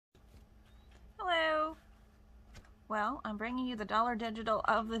Well, I'm bringing you the dollar digital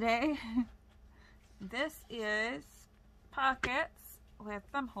of the day. This is pockets with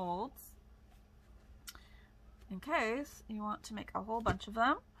thumb holds in case you want to make a whole bunch of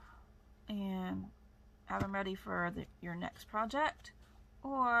them and have them ready for your next project,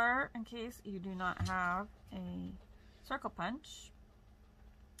 or in case you do not have a circle punch,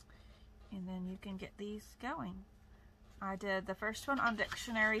 and then you can get these going. I did the first one on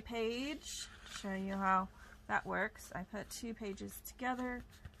dictionary page to show you how that works. I put 2 pages together,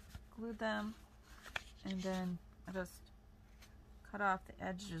 glued them, and then I just cut off the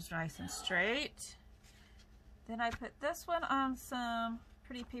edges nice and straight. Then I put this one on some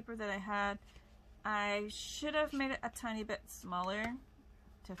pretty paper that I had. I should have made it a tiny bit smaller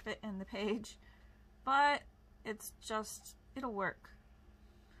to fit in the page, but it's just, it'll work.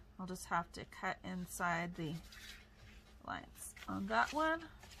 I'll just have to cut inside the lines on that one.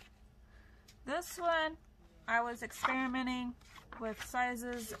 This one, I was experimenting with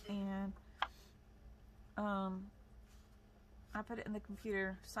sizes, and I put it in the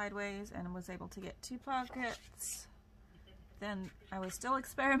computer sideways and was able to get 2 pockets. Then I was still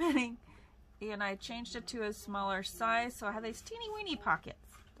experimenting, and I changed it to a smaller size, so I have these teeny weeny pockets.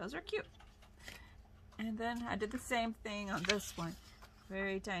 Those are cute. And then I did the same thing on this one,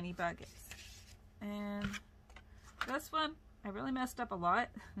 very tiny pockets. And this one, I really messed up a lot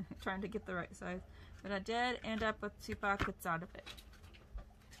trying to get the right size, but I did end up with 2 pockets out of it.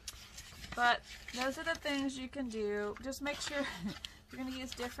 But those are the things you can do. Just make sure you're going to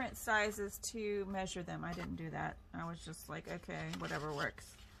use different sizes to measure them. I didn't do that. I was just like, okay, whatever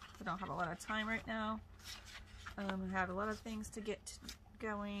works. I don't have a lot of time right now. I have a lot of things to get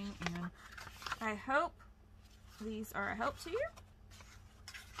going, and I hope these are a help to you.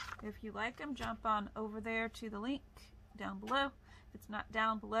 If you like them, jump on over there to the link down below. If it's not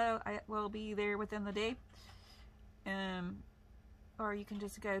down below, it will be there within the day. Or you can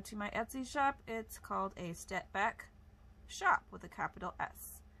just go to my Etsy shop. It's called astepbackShop with a capital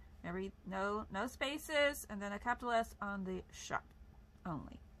S. No spaces, and then a capital S on the shop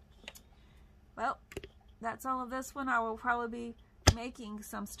only. Well, that's all of this one. I will probably be making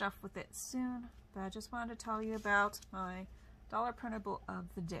some stuff with it soon, but I just wanted to tell you about my dollar printable of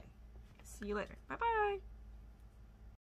the day. See you later. Bye bye.